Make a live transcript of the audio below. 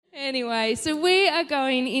Anyway, so we are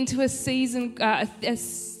going into a season, a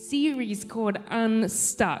series called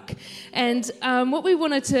Unstuck. And what we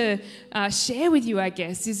wanted to share with you, I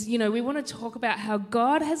guess, is, we want to talk about how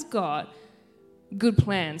God has got good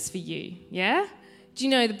plans for you, yeah? Do you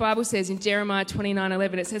know the Bible says in Jeremiah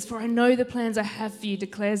 29:11, it says, "For I know the plans I have for you,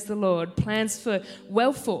 declares the Lord, plans for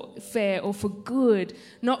welfare or for good,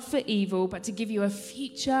 not for evil, but to give you a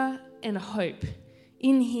future and a hope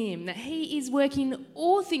in him, that he is working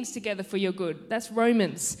all things together for your good." That's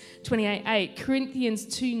Romans 28:8. Corinthians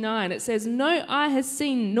 2:9, it says, "No eye has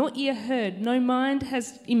seen, nor ear heard, no mind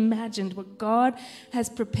has imagined what God has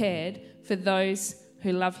prepared for those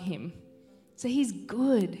who love him." So he's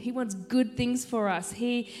good. He wants good things for us.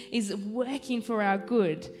 He is working for our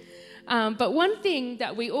good. But one thing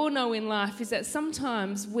that we all know in life is that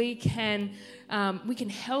sometimes we can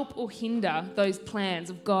help or hinder those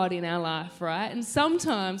plans of God in our life, right? And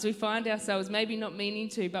sometimes we find ourselves maybe not meaning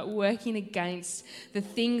to, but working against the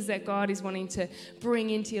things that God is wanting to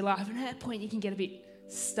bring into your life. And at that point, you can get a bit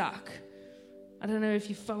stuck. I don't know if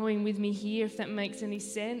you're following with me here, if that makes any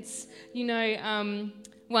sense.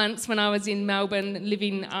 Once when I was in Melbourne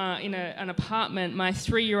living in an apartment, my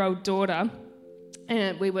 3-year-old daughter,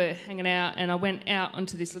 and we were hanging out, and I went out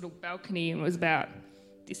onto this little balcony, and it was about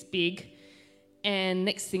this big, and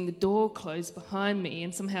next thing the door closed behind me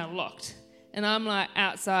and somehow locked. And I'm like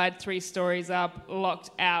outside 3 stories up,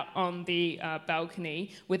 locked out on the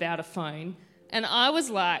balcony without a phone. And I was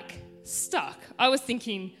like stuck. I was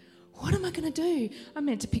thinking, what am I going to do? I'm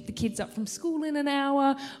meant to pick the kids up from school in an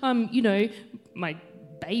hour. My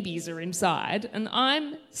babies are inside and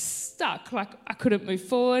I'm stuck. Like, I couldn't move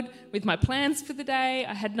forward with my plans for the day.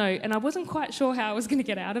 And I wasn't quite sure how I was going to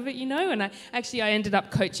get out of it, And I ended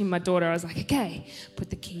up coaching my daughter. I was like, okay,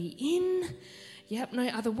 put the key in. Yep, no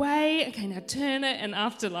other way. Okay, now turn it. And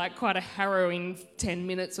after quite a harrowing 10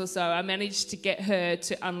 minutes or so, I managed to get her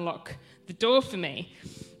to unlock the door for me.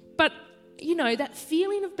 But, that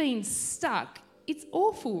feeling of being stuck, it's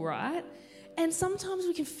awful, right? And sometimes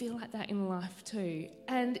we can feel like that in life too.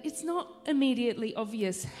 And it's not immediately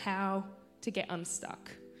obvious how to get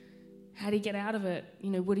unstuck. How do you get out of it?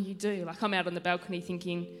 What do you do? I'm out on the balcony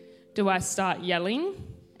thinking, do I start yelling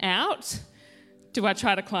out? Do I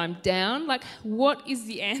try to climb down? What is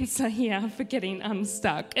the answer here for getting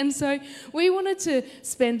unstuck? And so we wanted to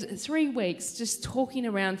spend 3 weeks just talking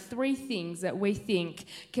around 3 things that we think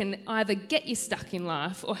can either get you stuck in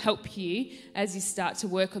life or help you as you start to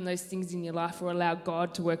work on those things in your life, or allow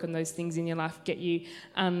God to work on those things in your life, get you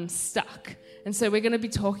unstuck. And so we're going to be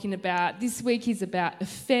talking about, this week is about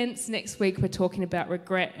offense, next week we're talking about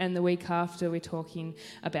regret, and the week after we're talking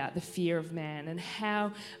about the fear of man and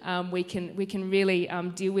how we can really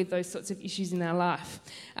deal with those sorts of issues in our life.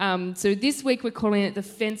 So this week we're calling it the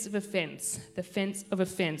fence of offence,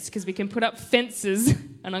 because we can put up fences,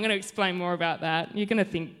 and I'm going to explain more about that. You're going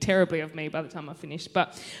to think terribly of me by the time I finish, but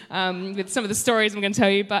with some of the stories I'm going to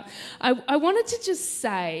tell you. But I wanted to just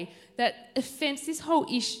say that offence, this whole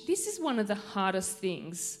issue, this is one of the hardest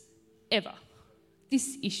things ever.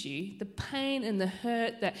 This issue, the pain and the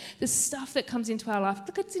hurt, the stuff that comes into our life,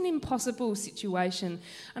 look, it's an impossible situation.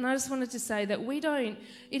 And I just wanted to say that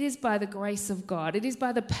it is by the grace of God, it is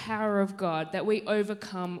by the power of God that we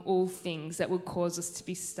overcome all things that will cause us to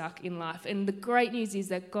be stuck in life. And the great news is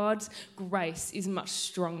that God's grace is much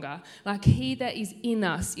stronger. He that is in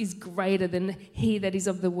us is greater than he that is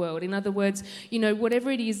of the world. In other words, whatever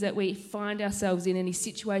it is that we find ourselves in, any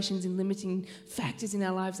situations and limiting factors in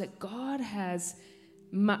our lives, that God has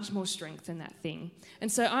much more strength than that thing.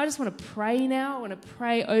 And so I just want to pray now. I want to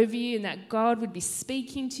pray over you, and that God would be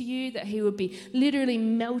speaking to you, that he would be literally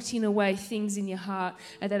melting away things in your heart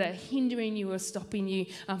that are hindering you or stopping you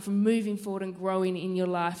from moving forward and growing in your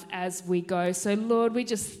life as we go. So Lord, we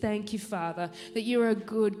just thank you, Father, that you're a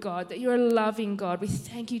good God, that you're a loving God. We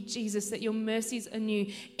thank you, Jesus, that your mercies are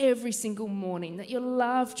new every single morning, that your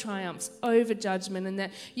love triumphs over judgment, and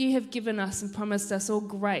that you have given us and promised us all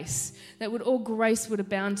grace, that all grace would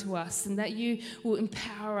abound to us, and that you will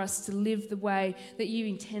empower us to live the way that you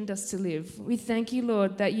intend us to live. We thank you,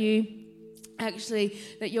 Lord, that your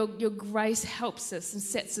grace helps us and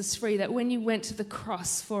sets us free, that when you went to the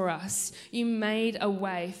cross for us, you made a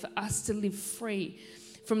way for us to live free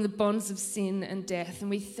from the bonds of sin and death. And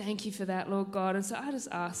we thank you for that, Lord God. And so I just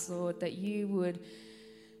ask, Lord, that you would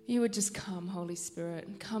just come, Holy Spirit,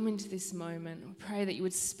 and come into this moment. I pray that you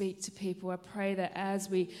would speak to people. I pray that as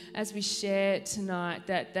we share tonight,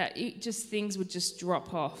 that things would just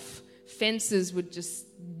drop off. Fences would just,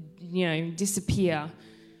 disappear.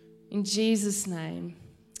 In Jesus' name,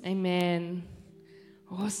 amen.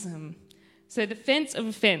 Awesome. So the fence of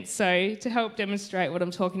offence. So to help demonstrate what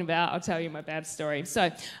I'm talking about, I'll tell you my bad story.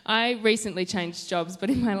 So I recently changed jobs, but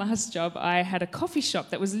in my last job, I had a coffee shop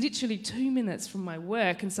that was literally 2 minutes from my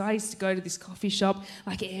work. And so I used to go to this coffee shop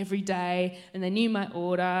like every day, and they knew my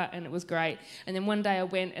order, and it was great. And then one day I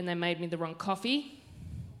went and they made me the wrong coffee,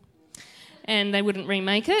 and they wouldn't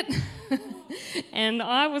remake it. And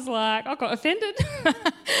I was like, I got offended.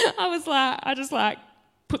 I just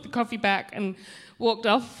put the coffee back and walked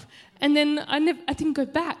off. And then I didn't go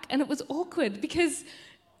back, and it was awkward because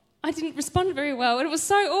I didn't respond very well, and it was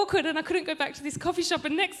so awkward, and I couldn't go back to this coffee shop.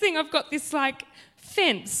 And next thing, I've got this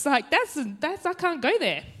fence, that's I can't go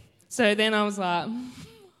there. So then I was like,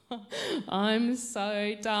 I'm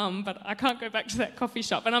so dumb, but I can't go back to that coffee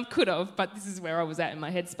shop, and I could have, but this is where I was at in my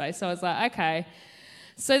headspace. So I was like, okay.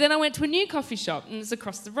 So then I went to a new coffee shop, and it's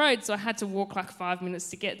across the road, so I had to walk 5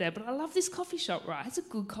 minutes to get there. But I love this coffee shop, right? It's a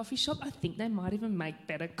good coffee shop. I think they might even make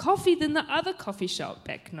better coffee than the other coffee shop.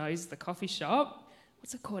 Beck knows the coffee shop.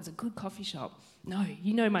 What's it called? It's a good coffee shop. No,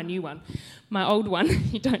 you know my new one. My old one.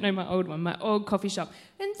 You don't know my old one. My old coffee shop.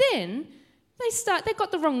 And then they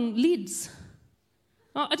got the wrong lids.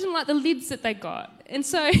 Oh, I didn't like the lids that they got. And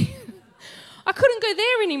so I couldn't go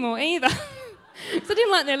there anymore either. So I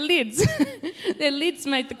didn't like their lids. Their lids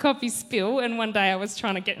made the coffee spill, and one day I was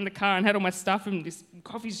trying to get in the car and had all my stuff, and this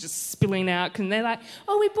coffee's just spilling out, and they're like,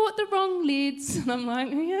 oh, we bought the wrong lids. And I'm like,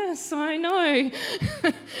 yes, I know,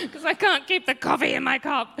 because I can't keep the coffee in my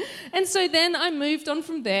cup. And so then I moved on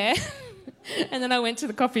from there. And then I went to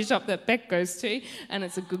the coffee shop that Beck goes to, and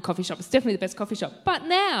it's a good coffee shop. It's definitely the best coffee shop. But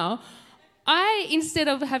now, instead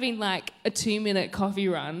of having a 2-minute coffee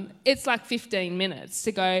run, it's 15 minutes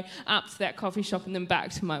to go up to that coffee shop and then back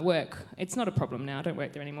to my work. It's not a problem now, I don't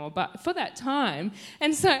work there anymore, but for that time.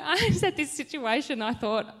 And so I just had this situation, I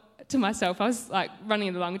thought to myself, I was running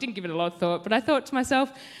it along, I didn't give it a lot of thought, but I thought to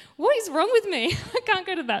myself, what is wrong with me? I can't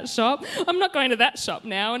go to that shop. I'm not going to that shop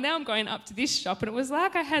now, and now I'm going up to this shop. And it was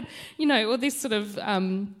like I had, all this sort of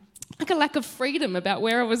a lack of freedom about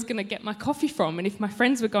where I was going to get my coffee from. And if my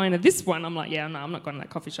friends were going to this one, I'm like, yeah, no, I'm not going to that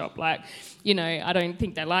coffee shop. I don't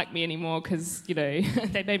think they like me anymore because, they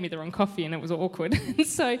made me the wrong coffee and it was awkward. And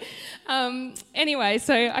so anyway,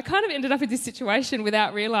 so I kind of ended up in this situation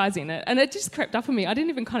without realising it. And it just crept up on me. I didn't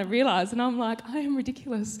even kind of realise. And I'm like, I am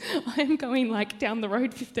ridiculous. I am going down the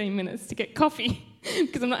road 15 minutes to get coffee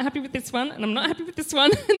because I'm not happy with this one and I'm not happy with this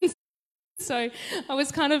one. So I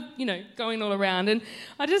was kind of, going all around, and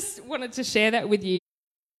I just wanted to share that with you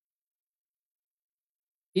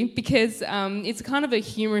because it's kind of a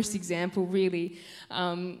humorous example, really,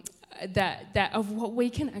 that of what we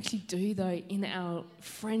can actually do, though, in our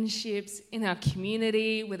friendships, in our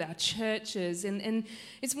community, with our churches. And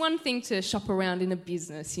it's one thing to shop around in a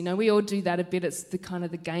business, we all do that a bit. It's the kind of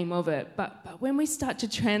the game of it. But when we start to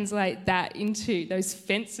translate that into those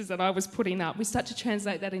fences that I was putting up, we start to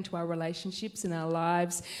translate that into our relationships and our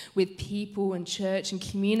lives with people and church and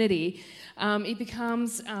community, it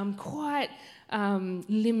becomes quite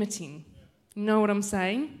limiting. You know what I'm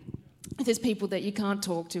saying? There's people that you can't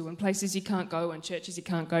talk to, and places you can't go, and churches you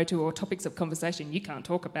can't go to, or topics of conversation you can't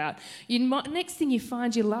talk about. Next thing you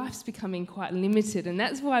find, your life's becoming quite limited, and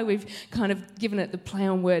that's why we've kind of given it the play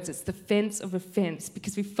on words. It's the fence of offence,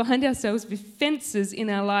 because we find ourselves with fences in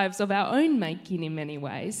our lives of our own making in many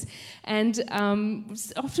ways, and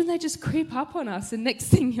often they just creep up on us, and next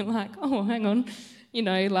thing you're like, oh, hang on.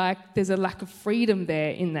 There's a lack of freedom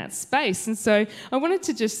there in that space. And so I wanted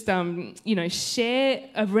to just, share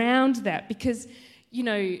around that because,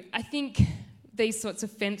 I think these sorts of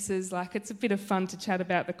fences, it's a bit of fun to chat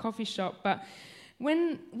about the coffee shop, but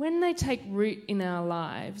when they take root in our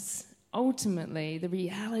lives, ultimately the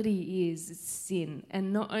reality is it's sin.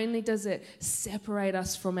 And not only does it separate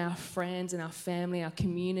us from our friends and our family, our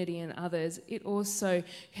community and others, it also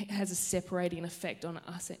has a separating effect on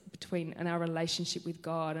us and our relationship with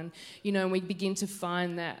God. And, we begin to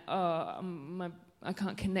find that, I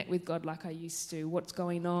can't connect with God like I used to. What's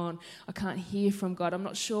going on? I can't hear from God. I'm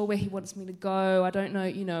not sure where he wants me to go. I don't know,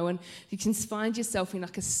 and you can find yourself in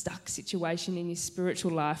a stuck situation in your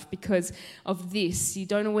spiritual life because of this. You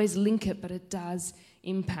don't always link it, but it does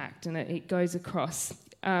impact and it goes across.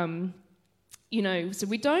 So if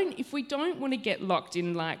we don't want to get locked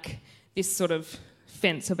in this sort of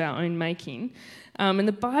fence of our own making, and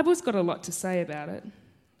the Bible's got a lot to say about it.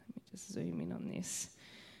 Let me just zoom in on this.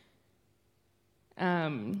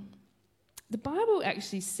 The Bible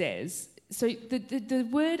actually says, so the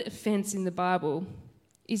word offence in the Bible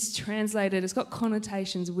is translated, it's got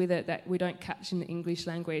connotations with it that we don't catch in the English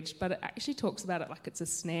language, but it actually talks about it like it's a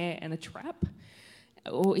snare and a trap,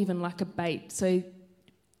 or even like a bait. So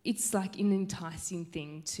it's like an enticing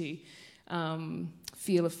thing to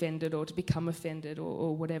feel offended or to become offended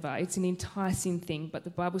or whatever. It's an enticing thing, but the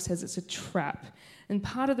Bible says it's a trap. And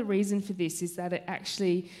part of the reason for this is that it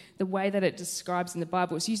actually, the way that it describes in the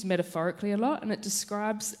Bible, it's used metaphorically a lot, and it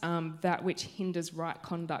describes that which hinders right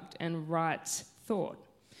conduct and right thought.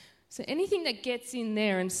 So anything that gets in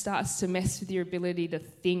there and starts to mess with your ability to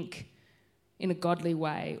think in a godly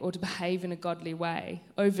way or to behave in a godly way,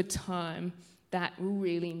 over time, that will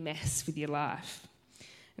really mess with your life.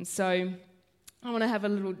 And so I want to have a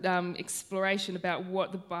little exploration about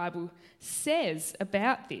what the Bible says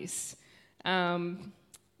about this. There's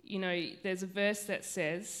a verse that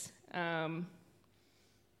says, I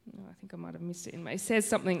think I might have missed it in my. It says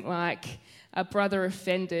something like, a brother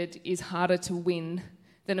offended is harder to win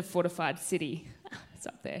than a fortified city. It's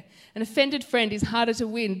up there. An offended friend is harder to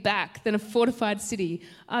win back than a fortified city.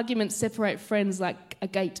 Arguments separate friends like a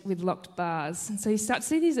gate with locked bars. And so you start to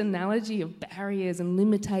see this analogy of barriers and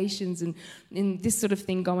limitations and this sort of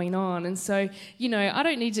thing going on. And so, I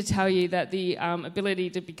don't need to tell you that the ability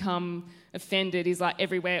to become offended is like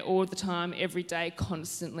everywhere, all the time, every day,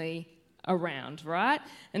 constantly around, right?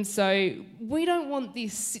 And so we don't want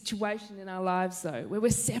this situation in our lives, though, where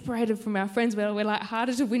we're separated from our friends, where we're like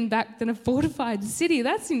harder to win back than a fortified city.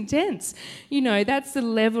 That's intense. That's the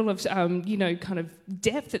level of, kind of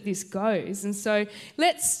depth that this goes. And so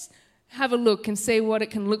let's have a look and see what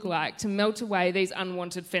it can look like to melt away these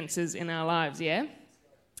unwanted fences in our lives, yeah?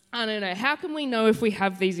 I don't know. How can we know if we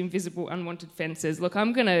have these invisible unwanted fences? Look,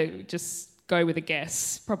 I'm going to just go with a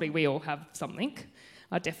guess. Probably we all have something.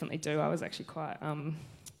 I definitely do. I was actually quite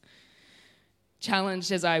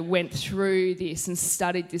challenged as I went through this and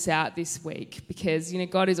studied this out this week because,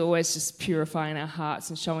 God is always just purifying our hearts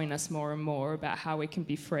and showing us more and more about how we can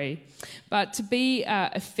be free. But to be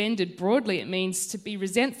offended broadly, it means to be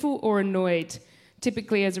resentful or annoyed,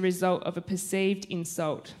 typically as a result of a perceived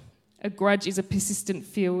insult. A grudge is a persistent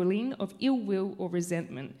feeling of ill will or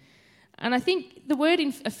resentment. And I think the word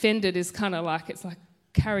offended is kind of like,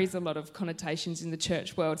 carries a lot of connotations in the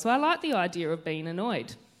church world. So I like the idea of being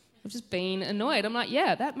annoyed, of just being annoyed. I'm like,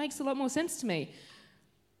 yeah, that makes a lot more sense to me.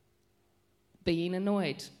 Being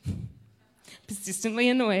annoyed. Persistently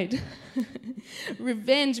annoyed.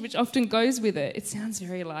 Revenge, which often goes with it. It sounds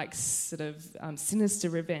very like sort of sinister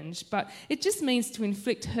revenge, but it just means to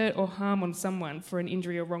inflict hurt or harm on someone for an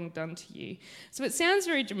injury or wrong done to you. So it sounds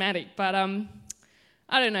very dramatic, but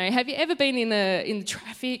I don't know. Have you ever been in the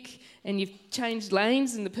traffic and you've changed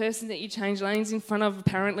lanes and the person that you change lanes in front of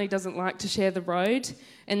apparently doesn't like to share the road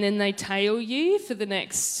and then they tail you for the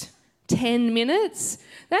next 10 minutes?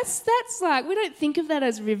 That's like, we don't think of that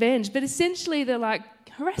as revenge, but essentially they're like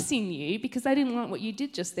harassing you because they didn't like what you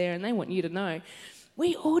did just there and they want you to know.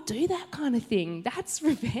 We all do that kind of thing. That's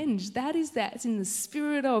revenge. That's in the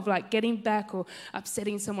spirit of like getting back or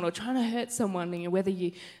upsetting someone or trying to hurt someone, whether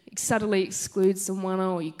you subtly exclude someone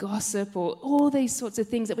or you gossip or all these sorts of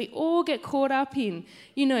things that we all get caught up in.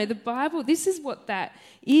 The Bible, this is what that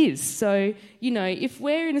is. So, if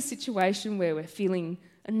we're in a situation where we're feeling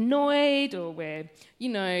annoyed or we're,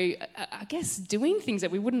 I guess doing things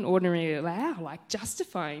that we wouldn't ordinarily allow, like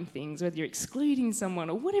justifying things, whether you're excluding someone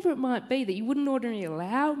or whatever it might be that you wouldn't ordinarily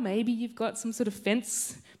allow. Maybe you've got some sort of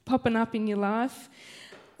fence popping up in your life.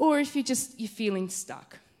 Or if you're feeling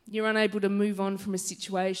stuck. You're unable to move on from a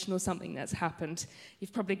situation or something that's happened.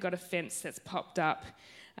 You've probably got a fence that's popped up,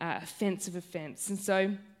 a fence of offence. And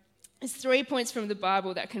so there's 3 points from the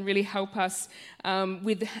Bible that can really help us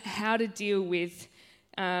with how to deal with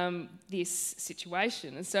this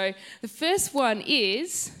situation. And so the first one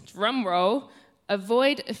is, drum roll,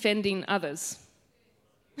 avoid offending others.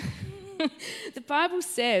 The Bible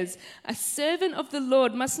says, a servant of the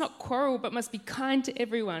Lord must not quarrel but must be kind to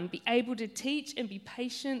everyone, be able to teach and be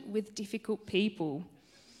patient with difficult people.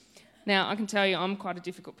 Now, I can tell you I'm quite a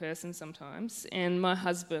difficult person sometimes, and my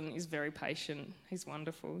husband is very patient. He's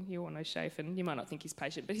wonderful. You all know Shafin. You might not think he's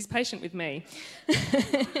patient, but he's patient with me.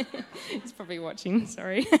 He's probably watching,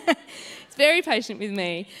 sorry. He's very patient with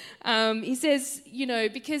me. He says,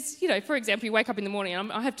 because, for example, you wake up in the morning,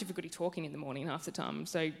 and I have difficulty talking in the morning half the time,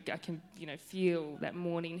 so I can, feel that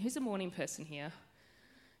morning. Who's a morning person here?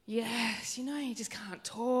 Yes, you just can't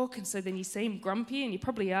talk, and so then you seem grumpy, and you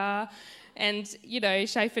probably are. And,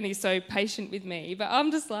 Shafin is so patient with me, but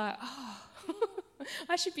I'm just like,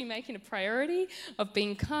 I should be making a priority of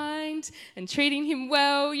being kind and treating him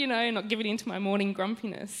well, not giving in to my morning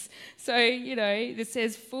grumpiness. So, it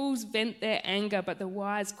says, fools vent their anger, but the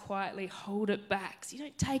wise quietly hold it back. So you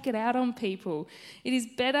don't take it out on people. It is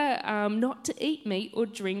better not to eat meat or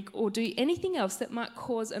drink or do anything else that might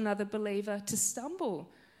cause another believer to stumble.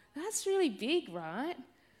 That's really big, right?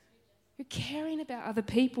 we're caring about other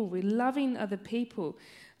people, we're loving other people.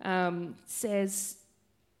 Says,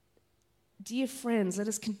 dear friends, let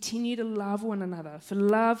us continue to love one another, for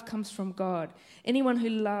love comes from God. Anyone who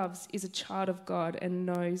loves is a child of God and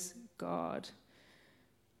knows God.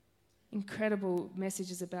 Incredible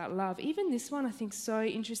messages about love. Even this one I think so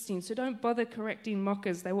interesting. So don't bother correcting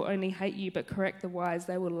mockers, they will only hate you, but correct the wise,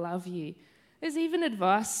 they will love you. There's even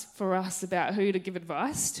advice for us about who to give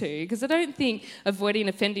advice to, because I don't think avoiding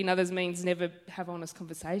offending others means never have honest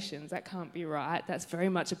conversations. That can't be right. That's very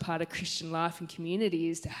much a part of Christian life and community,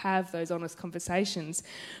 is to have those honest conversations.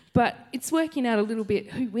 But it's working out a little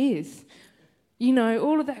bit who with. You know,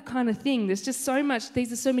 all of that kind of thing. There's just so much,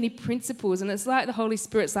 these are so many principles, and it's like the Holy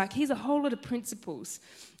Spirit's like, here's a whole lot of principles,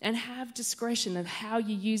 and have discretion of how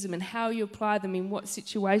you use them and how you apply them in what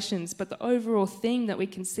situations. But the overall thing that we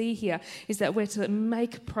can see here is that we're to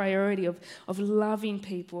make a priority of loving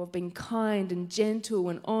people, of being kind and gentle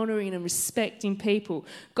and honouring and respecting people.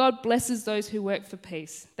 God blesses those who work for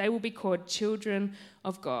peace. They will be called children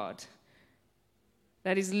of God.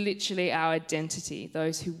 That is literally our identity,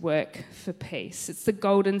 those who work for peace. It's the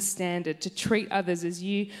golden standard, to treat others as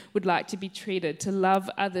you would like to be treated, to love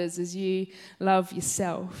others as you love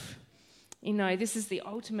yourself. You know, this is the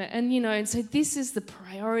ultimate. And so this is the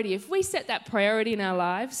priority. If we set that priority in our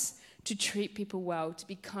lives, to treat people well, to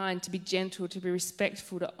be kind, to be gentle, to be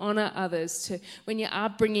respectful, to honour others, to, when you are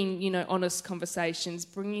bringing, honest conversations,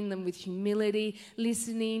 bringing them with humility,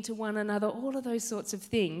 listening to one another, all of those sorts of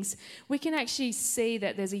things, we can actually see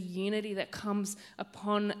that there's a unity that comes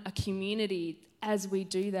upon a community as we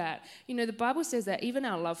do that. The Bible says that even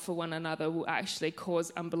our love for one another will actually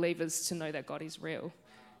cause unbelievers to know that God is real.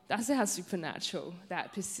 That's how supernatural,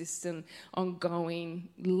 that persistent, ongoing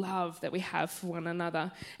love that we have for one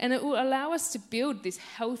another. And it will allow us to build this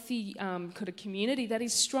healthy kind of community that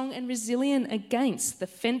is strong and resilient against the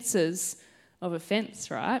fences of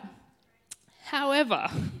offence, right? However,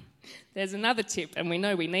 there's another tip, and we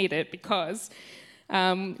know we need it because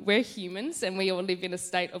we're humans and we all live in a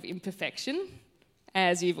state of imperfection,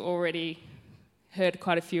 as you've already heard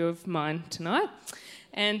quite a few of mine tonight.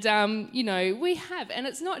 And, we have, and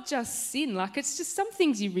it's not just sin, it's just some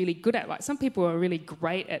things you're really good at. Like some people are really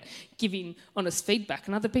great at giving honest feedback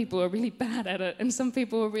and other people are really bad at it. And some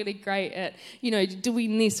people are really great at,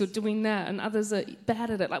 doing this or doing that, and others are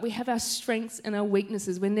bad at it. Like we have our strengths and our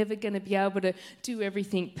weaknesses. We're never going to be able to do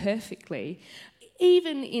everything perfectly.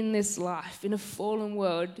 Even in this life, in a fallen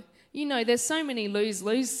world, there's so many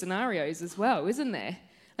lose-lose scenarios as well, isn't there?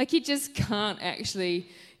 Like you just can't actually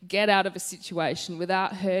get out of a situation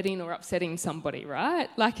without hurting or upsetting somebody, right?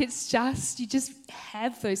 Like it's just, you just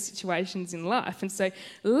have those situations in life. And so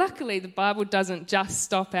luckily the Bible doesn't just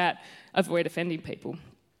stop at avoid offending people.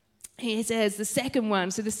 He says the second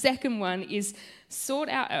one is sort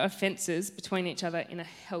out our offences between each other in a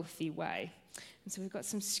healthy way. And so we've got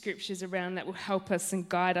some scriptures around that will help us and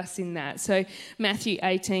guide us in that. So Matthew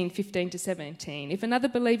 18:15-17. If another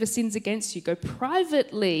believer sins against you, go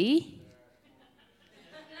privately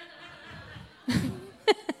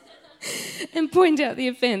and point out the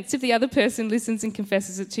offence. If the other person listens and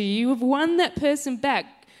confesses it to you, you have won that person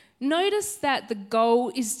back. Notice that the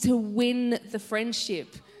goal is to win the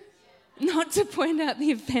friendship, not to point out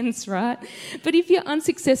the offence, right? But if you're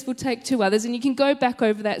unsuccessful, take two others, and you can go back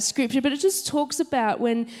over that scripture, but it just talks about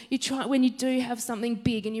when you do have something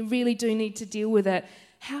big and you really do need to deal with it,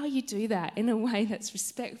 how you do that in a way that's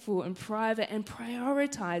respectful and private and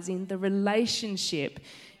prioritising the relationship.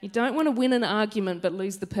 You don't want to win an argument but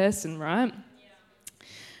lose the person, right?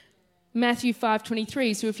 Matthew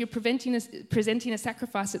 5:23, so if you're presenting a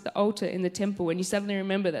sacrifice at the altar in the temple and you suddenly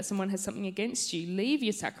remember that someone has something against you, leave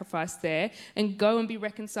your sacrifice there and go and be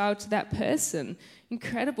reconciled to that person.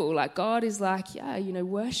 Incredible. Like God is like,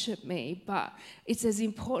 worship me, but it's as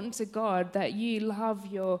important to God that you love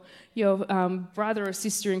your brother or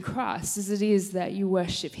sister in Christ as it is that you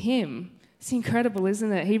worship him. It's incredible,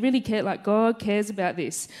 isn't it? He really cares, like God cares about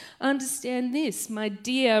this. Understand this, my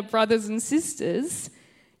dear brothers and sisters.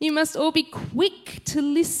 You must all be quick to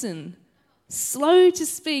listen, slow to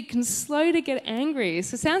speak, and slow to get angry.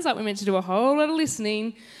 So it sounds like we're meant to do a whole lot of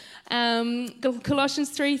listening. Colossians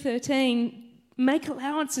 3:13, make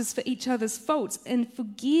allowances for each other's faults and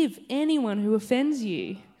forgive anyone who offends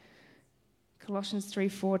you. Colossians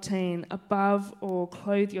 3:14, above all,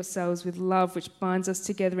 clothe yourselves with love, which binds us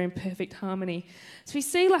together in perfect harmony. So we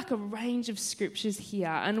see like a range of scriptures here.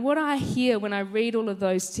 And what I hear when I read all of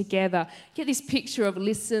those together, get this picture of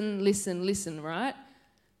listen, listen, listen, right?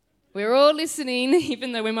 We're all listening,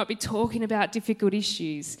 even though we might be talking about difficult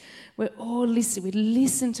issues. We're all listening. We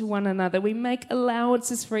listen to one another. We make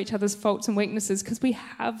allowances for each other's faults and weaknesses because we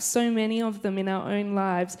have so many of them in our own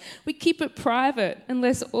lives. We keep it private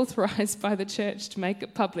unless authorised by the church to make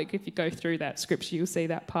it public. If you go through that scripture, you'll see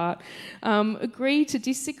that part. Agree to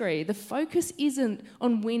disagree. The focus isn't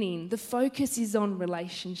on winning. The focus is on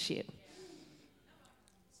relationship.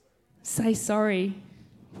 Say sorry.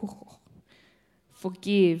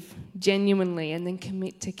 Forgive genuinely, and then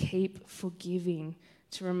commit to keep forgiving,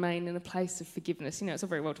 to remain in a place of forgiveness. You know, it's all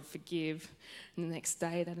very well to forgive, and the next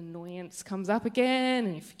day that annoyance comes up again,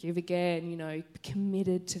 and you forgive again. You know,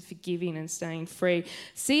 committed to forgiving and staying free.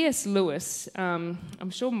 C.S. Lewis,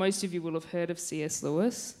 I'm sure most of you will have heard of C.S.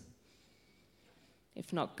 Lewis.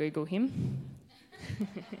 If not, Google him.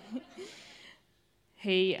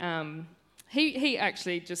 He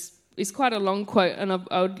actually just... It's quite a long quote, and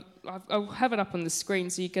I'll have it up on the screen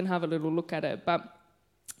so you can have a little look at it. But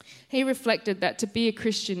he reflected that to be a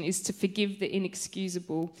Christian is to forgive the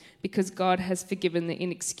inexcusable because God has forgiven the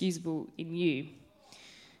inexcusable in you.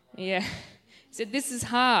 Yeah. He said, this is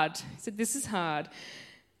hard.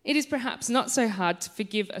 It is perhaps not so hard to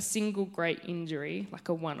forgive a single great injury, like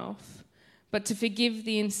a one-off, but to forgive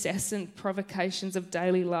the incessant provocations of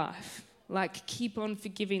daily life. Like, keep on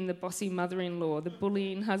forgiving the bossy mother-in-law, the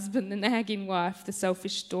bullying husband, the nagging wife, the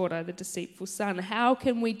selfish daughter, the deceitful son. How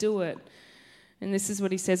can we do it? And this is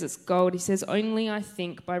what he says, it's gold. He says, only I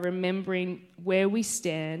think by remembering where we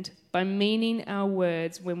stand, by meaning our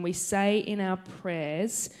words when we say in our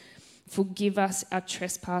prayers, forgive us our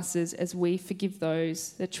trespasses as we forgive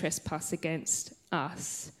those that trespass against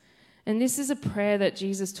us. And this is a prayer that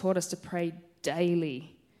Jesus taught us to pray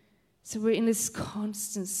daily. So we're in this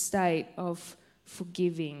constant state of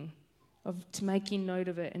forgiving, to making note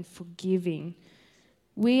of it and forgiving.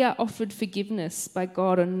 We are offered forgiveness by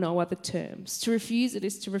God on no other terms. To refuse it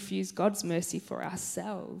is to refuse God's mercy for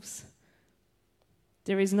ourselves.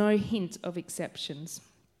 There is no hint of exceptions.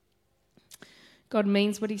 God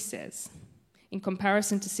means what he says. In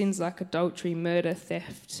comparison to sins like adultery, murder,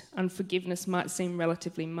 theft, unforgiveness might seem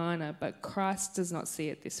relatively minor, but Christ does not see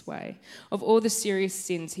it this way. Of all the serious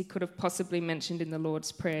sins he could have possibly mentioned in the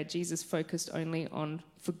Lord's Prayer, Jesus focused only on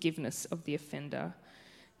forgiveness of the offender.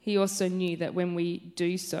 He also knew that when we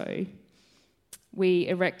do so, we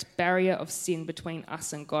erect a barrier of sin between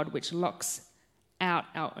us and God, which locks out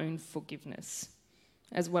our own forgiveness,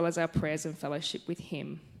 as well as our prayers and fellowship with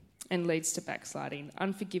him, and leads to backsliding.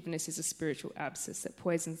 Unforgiveness is a spiritual abscess that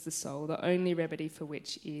poisons the soul, the only remedy for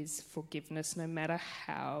which is forgiveness, no matter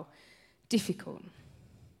how difficult.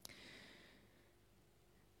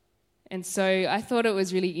 And so I thought it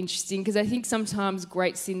was really interesting because I think sometimes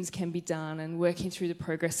great sins can be done and working through the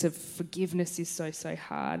progress of forgiveness is so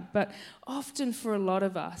hard. But often for a lot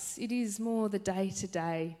of us, it is more the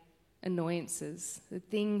day-to-day annoyances, the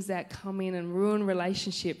things that come in and ruin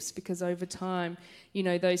relationships because over time, you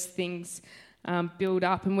know, those things build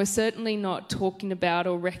up. And we're certainly not talking about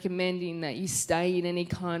or recommending that you stay in any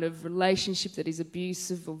kind of relationship that is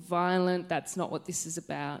abusive or violent. That's not what this is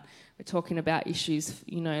about. We're talking about issues,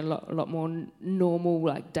 you know, a lot more normal,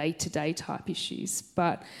 like day-to-day type issues.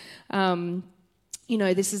 But, you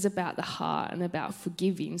know, this is about the heart and about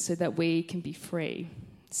forgiving so that we can be free.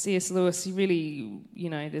 C.S. Lewis, he really, you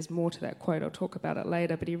know, there's more to that quote. I'll talk about it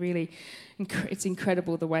later, but it's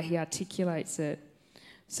incredible the way he articulates it.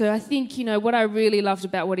 So I think, you know, what I really loved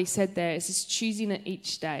about what he said there is just choosing it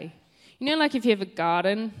each day. You know, like if you have a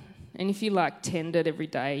garden and if you like tend it every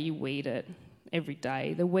day, you weed it every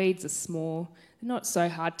day. The weeds are small. They're not so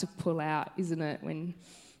hard to pull out, isn't it? When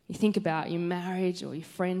you think about your marriage or your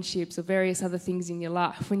friendships or various other things in your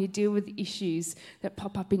life, when you deal with issues that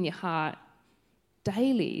pop up in your heart,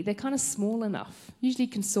 daily, they're kind of small enough. Usually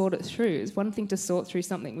you can sort it through. It's one thing to sort through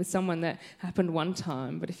something with someone that happened one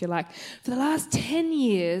time, but if you're like, for the last 10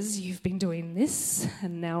 years you've been doing this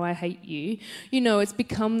and now I hate you, you know, it's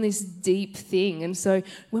become this deep thing. And so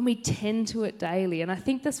when we tend to it daily, and I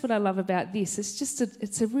think that's what I love about this,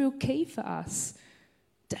 it's a real key for us.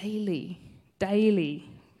 Daily.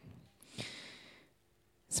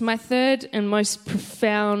 So my third and most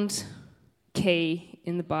profound key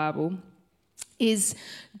in the Bible is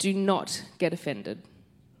do not get offended.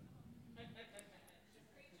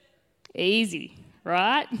 Easy,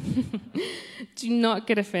 right? Do not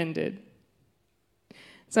get offended.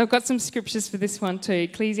 So I've got some scriptures for this one too.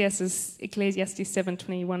 Ecclesiastes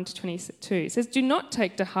 7:21-22. It says, do not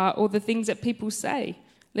take to heart all the things that people say,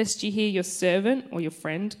 lest you hear your servant or your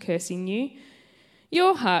friend cursing you.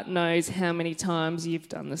 Your heart knows how many times you've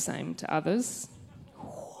done the same to others.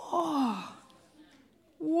 Whoa.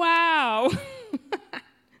 Wow.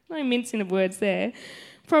 No mincing of words there.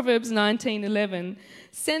 Proverbs 19:11.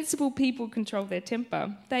 Sensible people control their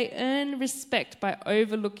temper. They earn respect by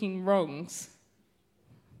overlooking wrongs.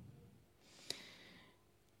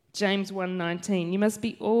 James 1:19. You must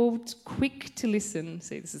be all quick to listen.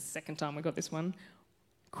 See, this is the second time we got this one.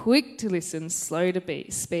 Quick to listen, slow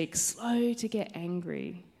to speak, slow to get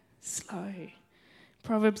angry. Slow.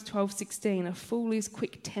 Proverbs 12:16. A fool is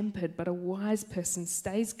quick-tempered, but a wise person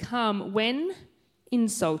stays calm when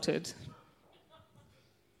insulted.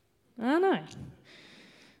 I know.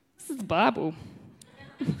 This is the Bible.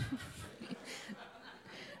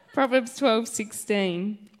 Proverbs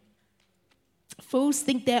 12:16. Fools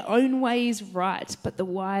think their own way is right, but the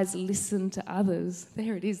wise listen to others.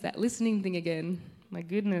 There it is, that listening thing again. My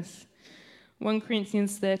goodness. 1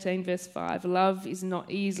 Corinthians 13, verse 5. Love is not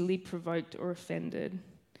easily provoked or offended.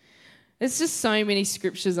 There's just so many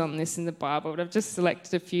scriptures on this in the Bible, but I've just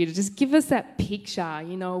selected a few to just give us that picture,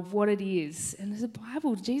 of what it is. And the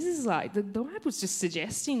Bible, Jesus is like, the Bible's just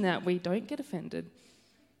suggesting that we don't get offended.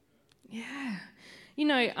 Yeah.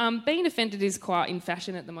 Being offended is quite in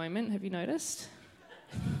fashion at the moment. Have you noticed?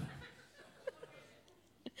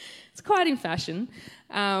 It's quite in fashion.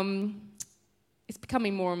 It's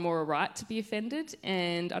becoming more and more a right to be offended.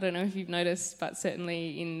 And I don't know if you've noticed, but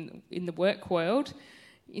certainly in the work world,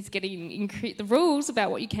 it's getting the rules about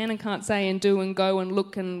what you can and can't say and do and go and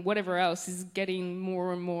look and whatever else is getting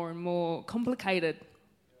more and more and more complicated.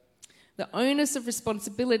 The onus of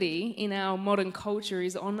responsibility in our modern culture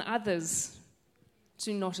is on others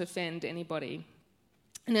to not offend anybody.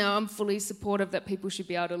 Now, I'm fully supportive that people should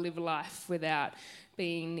be able to live a life without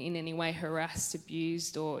being in any way harassed,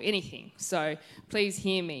 abused, or anything. So please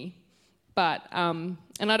hear me. But, and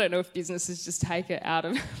I don't know if businesses just take it out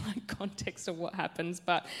of context of what happens,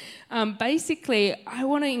 but basically I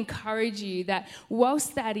want to encourage you that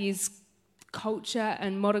whilst that is culture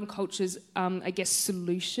and modern culture's,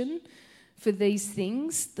 solution for these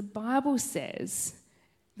things, the Bible says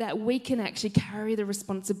that we can actually carry the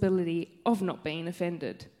responsibility of not being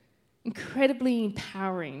offended. Incredibly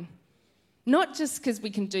empowering. Not just because we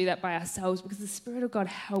can do that by ourselves, because the Spirit of God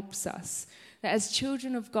helps us. That as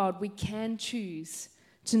children of God, we can choose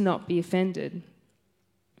to not be offended.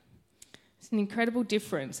 It's an incredible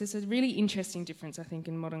difference. It's a really interesting difference, I think,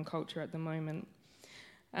 in modern culture at the moment.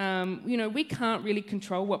 We can't really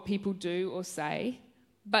control what people do or say,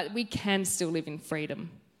 but we can still live in freedom.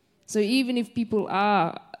 So even if people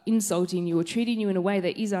are insulting you or treating you in a way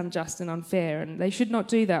that is unjust and unfair, and they should not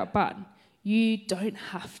do that, but you don't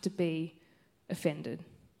have to be offended.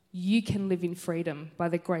 You can live in freedom by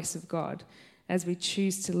the grace of God as we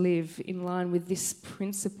choose to live in line with this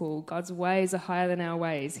principle. God's ways are higher than our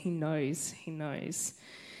ways. He knows.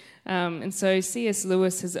 And so C.S.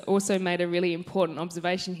 Lewis has also made a really important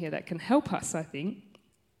observation here that can help us, I think.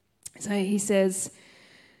 So he says,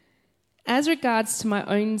 as regards to my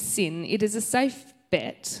own sin, it is a safe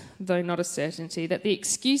bet, though not a certainty, that the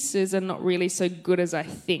excuses are not really so good as I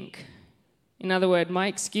think. In other words, my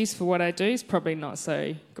excuse for what I do is probably not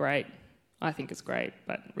so great. I think it's great,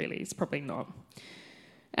 but really it's probably not.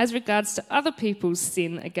 As regards to other people's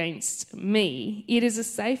sin against me, it is a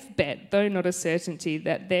safe bet, though not a certainty,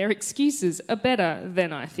 that their excuses are better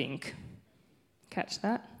than I think. Catch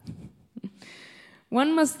that?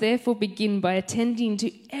 One must therefore begin by attending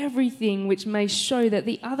to everything which may show that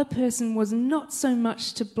the other person was not so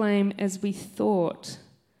much to blame as we thought.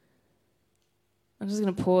 I'm just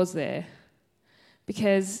going to pause there,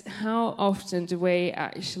 because how often do we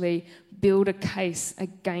actually build a case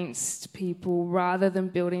against people rather than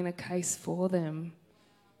building a case for them?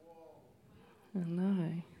 I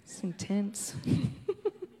know, it's intense.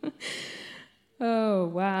 Oh,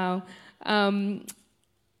 wow.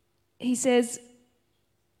 He says,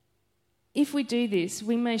 if we do this,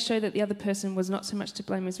 we may show that the other person was not so much to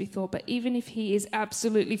blame as we thought, but even if he is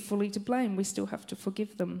absolutely fully to blame, we still have to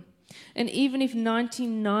forgive them. And even if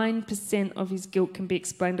 99% of his guilt can be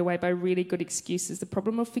explained away by really good excuses, the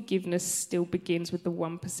problem of forgiveness still begins with the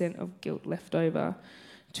 1% of guilt left over.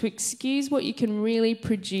 To excuse what you can really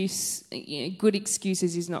produce, good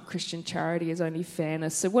excuses is not Christian charity, is only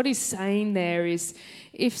fairness. So what he's saying there is,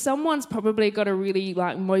 if someone's probably got a really,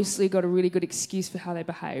 mostly got a really good excuse for how they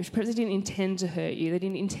behaved, perhaps they didn't intend to hurt you, they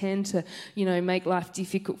didn't intend to, make life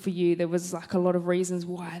difficult for you, there was a lot of reasons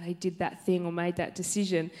why they did that thing or made that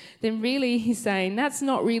decision, then really he's saying that's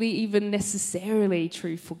not really even necessarily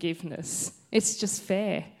true forgiveness. It's just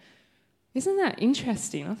fair. Isn't that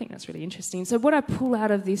interesting? I think that's really interesting. So what I pull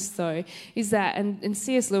out of this, though, is that, and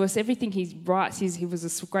C.S. Lewis, everything he writes, he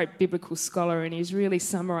was a great biblical scholar, and he's really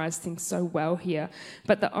summarised things so well here.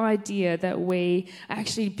 But the idea that we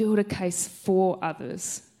actually build a case for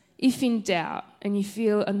others, if in doubt and you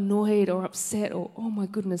feel annoyed or upset or, oh my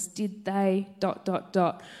goodness, did they ...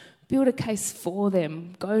 build a case for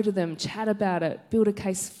them, go to them, chat about it, build a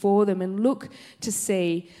case for them, and look to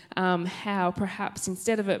see how perhaps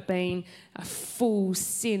instead of it being a full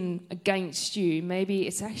sin against you, maybe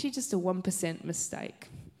it's actually just a 1% mistake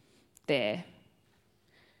there.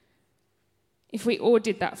 If we all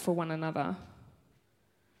did that for one another,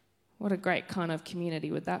 what a great kind of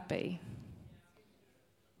community would that be?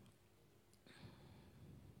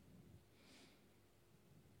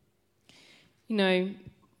 You know,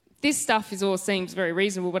 this stuff all seems very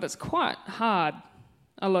reasonable, but it's quite hard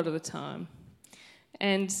a lot of the time.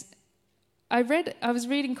 And I was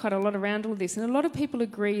reading quite a lot around all this, and a lot of people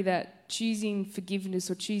agree that choosing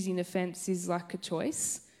forgiveness or choosing offence is like a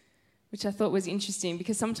choice, which I thought was interesting,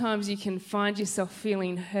 because sometimes you can find yourself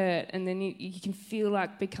feeling hurt, and then you can feel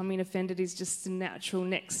like becoming offended is just the natural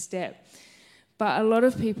next step. But a lot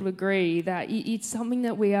of people agree that it's something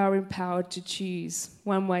that we are empowered to choose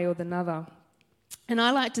one way or another. And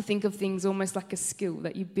I like to think of things almost like a skill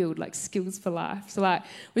that you build, like skills for life. So like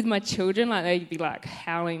with my children, like they'd be like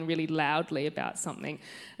howling really loudly about something.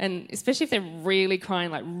 And especially if they're really crying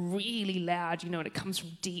like really loud, you know, and it comes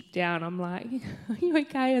from deep down, I'm like, are you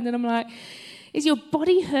okay? And then I'm like, is your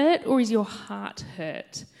body hurt or is your heart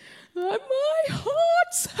hurt? Like, my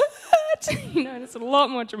heart's hurt. You know, and it's a lot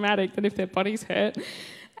more dramatic than if their body's hurt.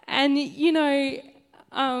 And, you know,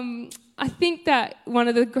 I think that one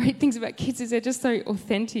of the great things about kids is they're just so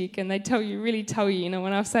authentic, and they really tell you, you know,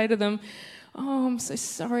 when I say to them, oh, I'm so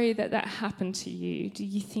sorry that happened to you. Do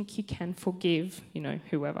you think you can forgive, you know,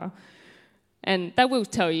 whoever? And they will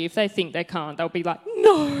tell you. If they think they can't, they'll be like,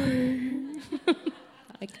 no.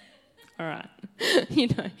 Like, all right. You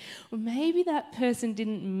know, well, maybe that person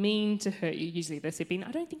didn't mean to hurt you. Usually they're sibling,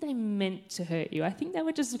 I don't think they meant to hurt you. I think they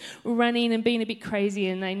were just running and being a bit crazy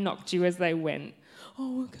and they knocked you as they went.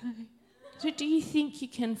 Oh, okay. So do you think you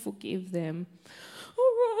can forgive them? All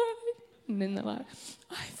right. And then they're like,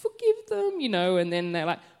 I forgive them, you know, and then they're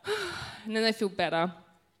like, and then they feel better.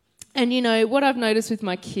 And, you know, what I've noticed with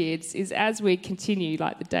my kids is as we continue,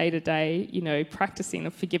 like the day-to-day, you know, practicing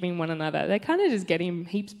of forgiving one another, they're kind of just getting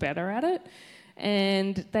heaps better at it.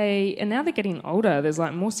 And now they're getting older. There's,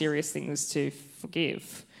 like, more serious things to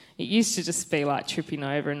forgive. It used to just be like tripping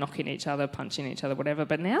over and knocking each other, punching each other, whatever.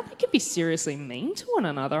 But now they can be seriously mean to one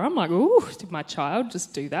another. I'm like, ooh, did my child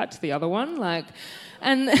just do that to the other one? Like,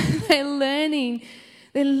 and they're learning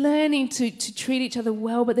to treat each other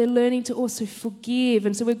well, but they're learning to also forgive.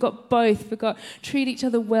 And so we've got both. We've got treat each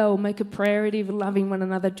other well, make a priority of loving one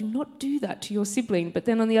another. Do not do that to your sibling. But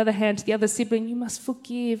then on the other hand, to the other sibling, you must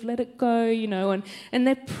forgive, let it go, you know. And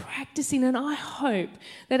they're practicing. And I hope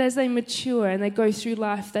that as they mature and they go through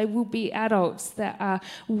life, they will be adults that are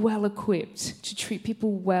well equipped to treat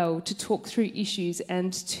people well, to talk through issues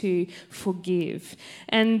and to forgive.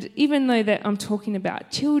 And even though that I'm talking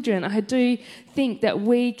about children, I do think that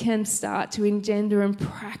we can start to engender and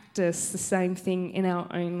practice the same thing in our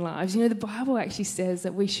own lives. You know, the Bible actually says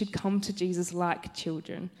that we should come to Jesus like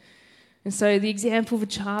children. And so the example of a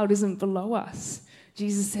child isn't below us.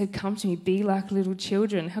 Jesus said, come to me, be like little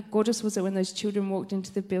children. How gorgeous was it when those children walked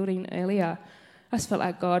into the building earlier? I just felt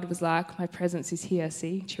like God was like, my presence is here,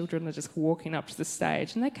 see? Children are just walking up to the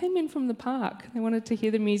stage. And they came in from the park. They wanted to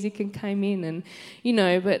hear the music and came in. And, you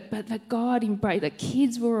know, but God embraced, that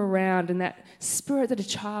kids were around, and that spirit that a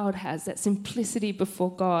child has, that simplicity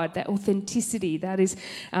before God, that authenticity, that is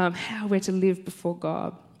how we're to live before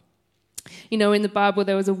God. You know, in the Bible,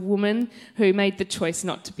 there was a woman who made the choice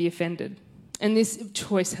not to be offended. And this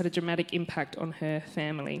choice had a dramatic impact on her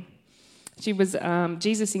family.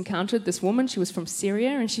 Jesus encountered this woman. She was from Syria,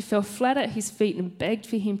 and she fell flat at his feet and begged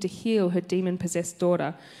for him to heal her demon-possessed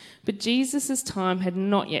daughter. But Jesus' time had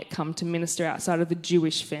not yet come to minister outside of the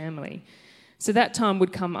Jewish family. So that time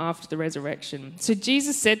would come after the resurrection. So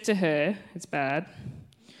Jesus said to her, it's bad.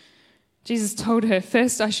 Jesus told her,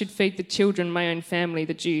 first I should feed the children, my own family,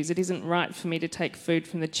 the Jews. It isn't right for me to take food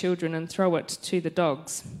from the children and throw it to the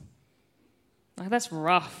dogs. Like, that's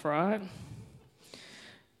rough, right?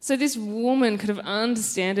 So this woman could have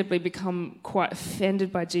understandably become quite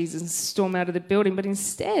offended by Jesus and storm out of the building, but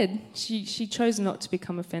instead she chose not to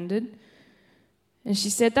become offended. And she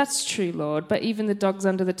said, that's true, Lord, but even the dogs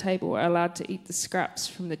under the table are allowed to eat the scraps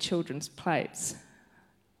from the children's plates.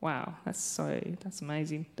 Wow, that's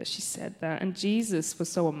amazing that she said that. And Jesus was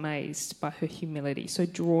so amazed by her humility, so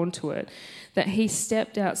drawn to it, that he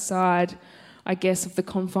stepped outside I guess, of the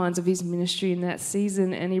confines of his ministry in that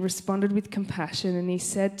season, and he responded with compassion, and he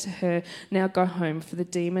said to her, "Now go home, for the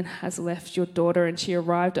demon has left your daughter." And she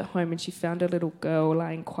arrived at home and she found a little girl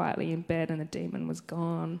lying quietly in bed, and the demon was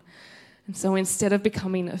gone. And so instead of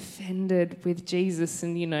becoming offended with Jesus,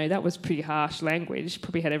 and that was pretty harsh language, she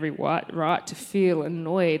probably had every right to feel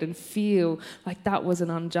annoyed and feel like that was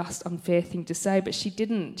an unjust, unfair thing to say, but she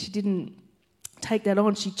didn't take that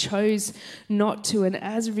on. She chose not to, and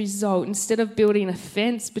as a result, instead of building a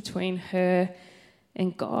fence between her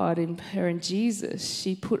and God and her and Jesus,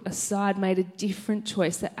 she put aside, made a different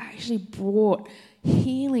choice that actually brought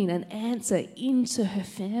healing and answer into her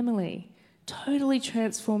family. Totally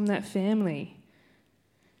transformed that family.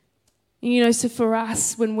 So for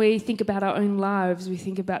us, when we think about our own lives, we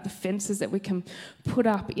think about the fences that we can put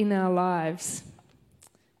up in our lives,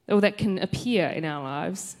 or that can appear in our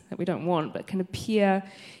lives, that we don't want, but can appear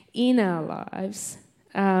in our lives.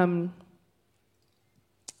 God,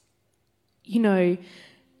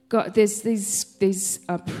 there's these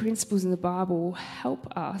principles in the Bible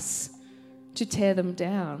help us to tear them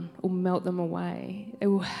down or melt them away. It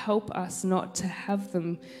will help us not to have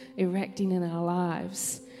them erecting in our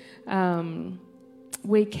lives.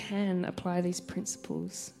 We can apply these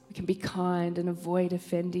principles. We can be kind and avoid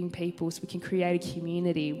offending people, so we can create a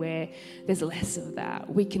community where there's less of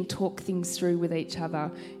that. We can talk things through with each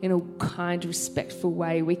other in a kind, respectful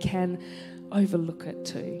way. We can overlook it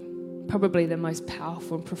too. Probably the most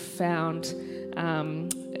powerful and profound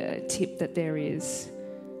tip that there is.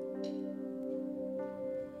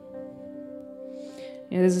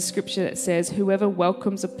 There's a scripture that says, "Whoever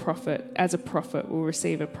welcomes a prophet as a prophet will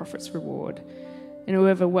receive a prophet's reward, and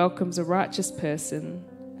whoever welcomes a righteous person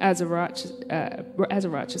as a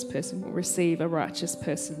righteous person will receive a righteous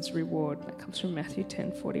person's reward." That comes from Matthew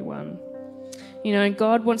 10:41. And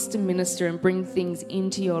God wants to minister and bring things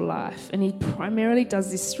into your life, and He primarily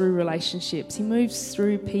does this through relationships. He moves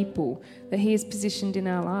through people that He has positioned in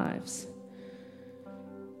our lives.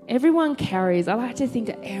 I like to think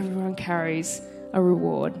that everyone carries a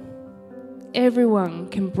reward. Everyone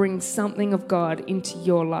can bring something of God into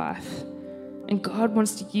your life, and God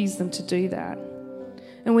wants to use them to do that.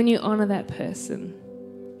 And when you honour that person,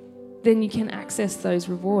 then you can access those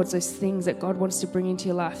rewards, those things that God wants to bring into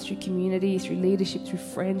your life through community, through leadership, through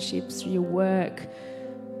friendships, through your work.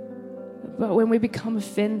 But when we become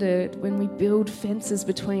offended, when we build fences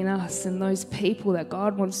between us and those people that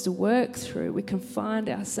God wants to work through, we can find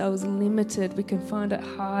ourselves limited. We can find it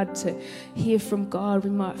hard to hear from God. We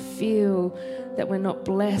might feel that we're not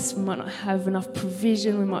blessed. We might not have enough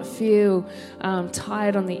provision. We might feel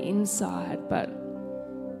tired on the inside. But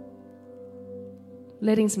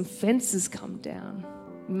letting some fences come down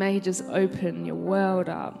may just open your world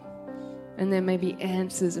up. And there may be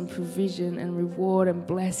answers and provision and reward and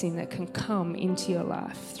blessing that can come into your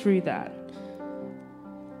life through that.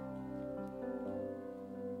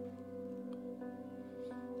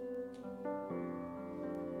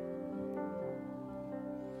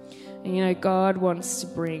 And God wants to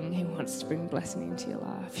bring, He wants to bring blessing into your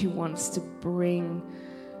life. He wants to bring,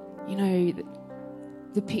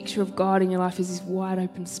 the picture of God in your life is these wide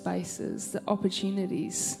open spaces, the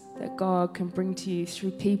opportunities that God can bring to you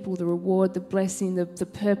through people, the reward, the blessing, the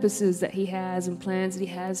purposes that He has and plans that He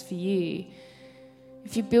has for you.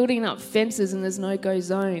 If you're building up fences and there's no-go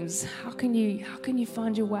zones, how can you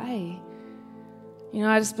find your way?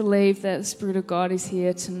 I just believe that the Spirit of God is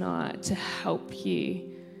here tonight to help you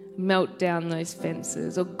melt down those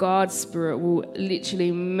fences, or God's Spirit will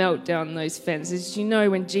literally melt down those fences.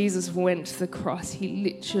 When Jesus went to the cross, He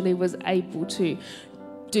literally was able to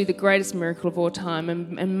do the greatest miracle of all time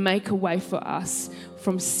and make a way for us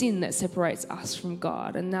from sin that separates us from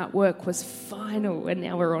God. And that work was final. And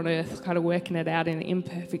now we're on earth kind of working it out in an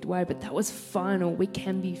imperfect way. But that was final. We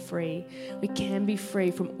can be free. We can be free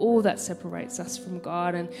from all that separates us from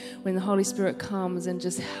God. And when the Holy Spirit comes and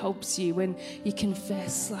just helps you, when you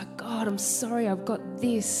confess, like, God, I'm sorry, I've got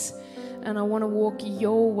this and I want to walk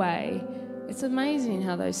your way. It's amazing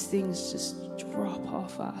how those things just drop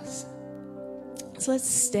off us. So let's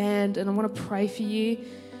stand, and I want to pray for you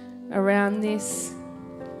around this.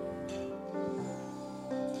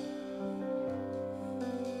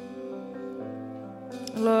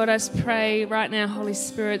 Lord, I just pray right now, Holy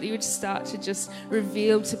Spirit, that you would start to just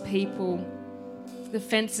reveal to people the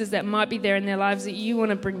fences that might be there in their lives that you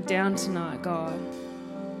want to bring down tonight, God.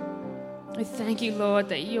 We thank you, Lord,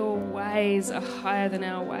 that your ways are higher than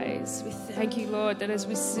our ways. We thank you, Lord, that as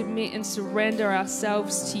we submit and surrender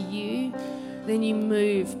ourselves to you, then you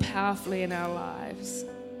move powerfully in our lives.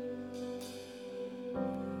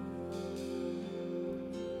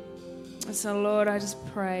 And so, Lord, I just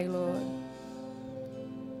pray, Lord,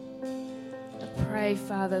 pray,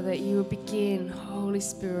 Father, that you would begin, Holy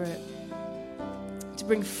Spirit, to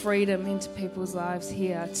bring freedom into people's lives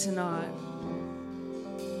here tonight.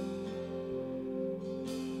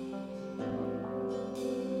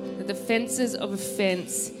 That the fences of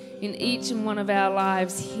offense in each and one of our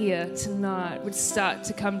lives here tonight would start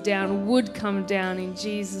to come down, would come down in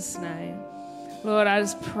Jesus' name. Lord, I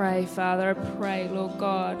just pray, Father, I pray, Lord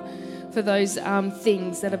God, for those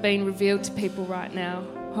things that are being revealed to people right now.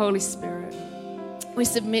 Holy Spirit, we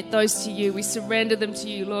submit those to you. We surrender them to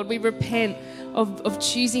you, Lord. We repent of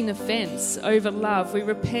choosing offense over love. We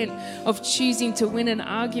repent of choosing to win an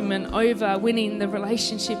argument over winning the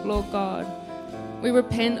relationship, Lord God. We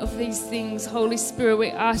repent of these things, Holy Spirit.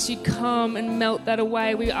 We ask you come and melt that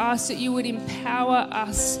away. We ask that you would empower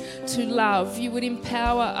us to love. You would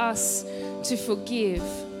empower us to forgive.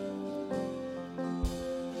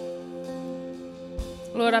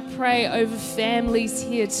 Lord, I pray over families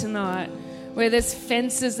here tonight where there's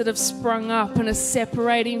fences that have sprung up and are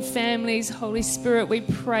separating families. Holy Spirit, we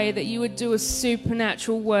pray that you would do a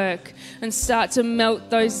supernatural work and start to melt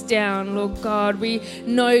those down, Lord God. We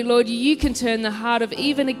know, Lord, you can turn the heart of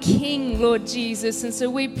even a king, Lord Jesus. And so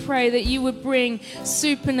we pray that you would bring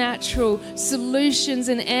supernatural solutions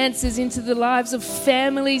and answers into the lives of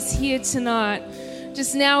families here tonight.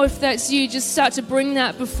 Just now, if that's you, just start to bring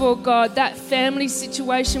that before God, that family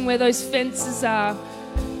situation where those fences are,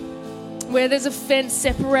 where there's a fence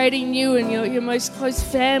separating you and your most close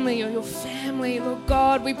family or your family. Lord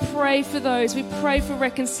God, we pray for those. We pray for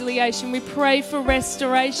reconciliation. We pray for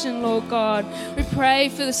restoration, Lord God. We pray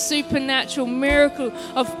for the supernatural miracle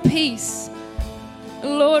of peace.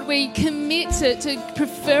 Lord, we commit to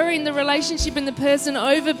preferring the relationship and the person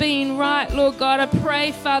over being right, Lord God. I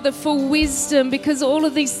pray, Father, for wisdom, because all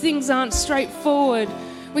of these things aren't straightforward.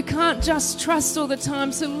 We can't just trust all the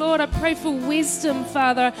time. So, Lord, I pray for wisdom,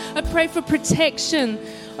 Father. I pray for protection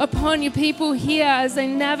upon your people here as they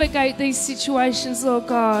navigate these situations, Lord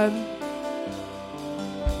God.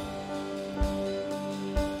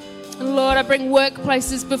 And Lord, I bring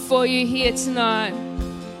workplaces before you here tonight.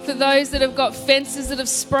 For those that have got fences that have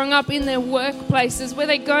sprung up in their workplaces where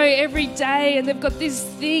they go every day and they've got these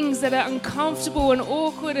things that are uncomfortable and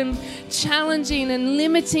awkward and challenging and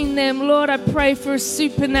limiting them, Lord, I pray for a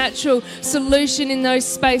supernatural solution in those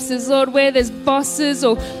spaces. Lord, where there's bosses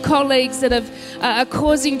or colleagues that are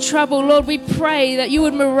causing trouble, Lord, we pray that you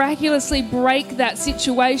would miraculously break that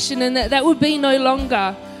situation and that would be no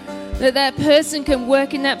longer. That person can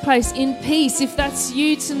work in that place in peace. If that's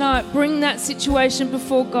you tonight, bring that situation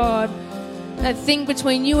before God. That thing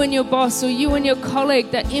between you and your boss or you and your colleague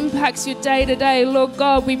that impacts your day to day, Lord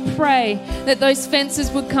God, we pray that those fences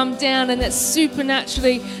would come down and that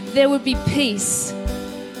supernaturally there would be peace.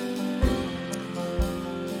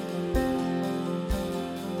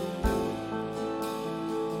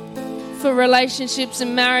 For relationships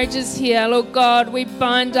and marriages here, Lord God, we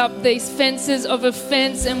bind up these fences of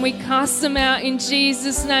offense and we cast them out in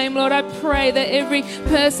Jesus' name. Lord, I pray that every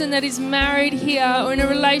person that is married here or in a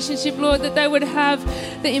relationship, Lord, that they would have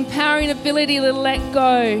the empowering ability to let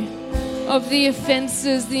go of the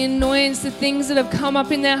offenses, the annoyance, the things that have come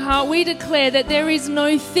up in their heart. We declare that there is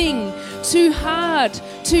no thing too hard,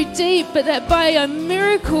 too deep, but that by a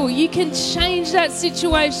miracle you can change that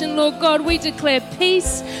situation, Lord God. We declare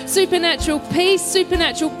peace, supernatural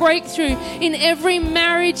breakthrough in every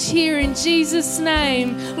marriage here in Jesus'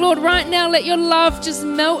 name. Lord, right now let your love just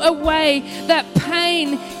melt away that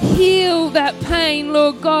pain, heal that pain,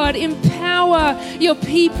 Lord God. Empower your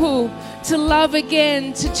people to love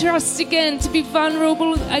again, to trust again, to be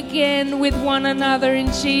vulnerable again with one another in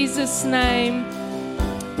Jesus' name.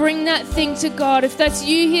 Bring that thing to God. If that's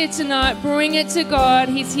you here tonight, bring it to God.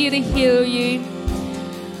 He's here to heal you.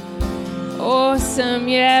 Awesome.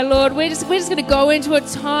 Yeah, Lord, we're just going to go into a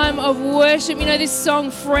time of worship. You know this song,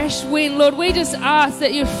 Fresh Wind. Lord, we just ask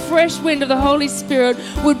that your fresh wind of the Holy Spirit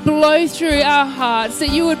would blow through our hearts, that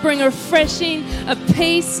you would bring a refreshing, a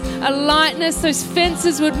peace, a lightness. Those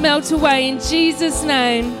fences would melt away in Jesus'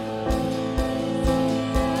 name.